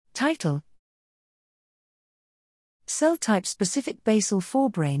Title: Cell type specific basal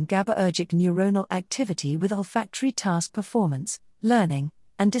forebrain GABAergic neuronal activity with olfactory task performance, learning,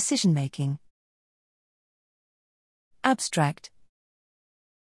 and decision making. Abstract: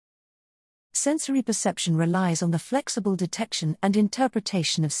 Sensory perception relies on the flexible detection and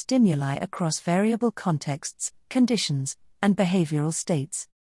interpretation of stimuli across variable contexts, conditions, and behavioral states.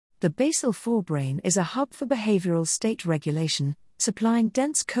 The basal forebrain is a hub for behavioral state regulation, supplying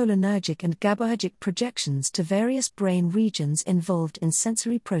dense cholinergic and GABAergic projections to various brain regions involved in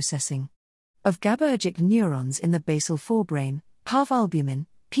sensory processing. Of GABAergic neurons in the basal forebrain, parvalbumin,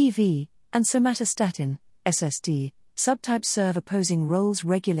 PV, and somatostatin, SST, subtypes serve opposing roles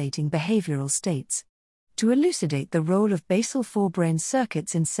regulating behavioral states. To elucidate the role of basal forebrain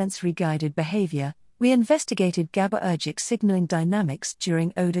circuits in sensory-guided behavior, we investigated GABAergic signaling dynamics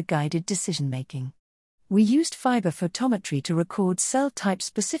during odor-guided decision-making. We used fiber photometry to record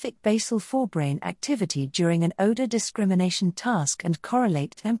cell-type-specific basal forebrain activity during an odor discrimination task and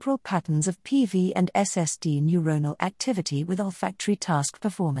correlate temporal patterns of PV and SST neuronal activity with olfactory task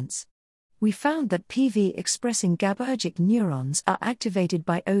performance. We found that PV-expressing GABAergic neurons are activated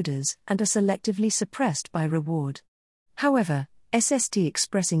by odors and are selectively suppressed by reward. However,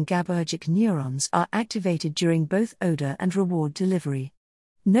 SST-expressing GABAergic neurons are activated during both odor and reward delivery.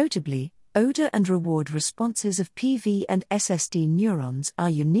 Notably, odor and reward responses of PV and SST neurons are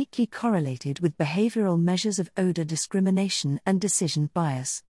uniquely correlated with behavioral measures of odor discrimination and decision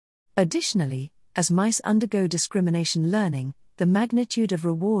bias. Additionally, as mice undergo discrimination learning, the magnitude of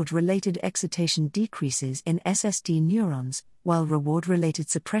reward-related excitation decreases in SST neurons, while reward-related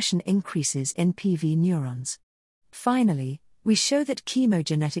suppression increases in PV neurons. Finally, we show that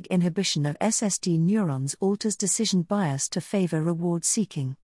chemogenetic inhibition of SST neurons alters decision bias to favor reward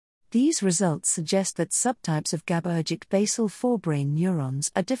seeking. These results suggest that subtypes of GABAergic basal forebrain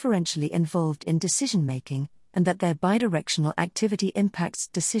neurons are differentially involved in decision-making, and that their bidirectional activity impacts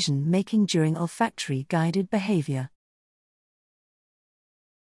decision-making during olfactory-guided behavior.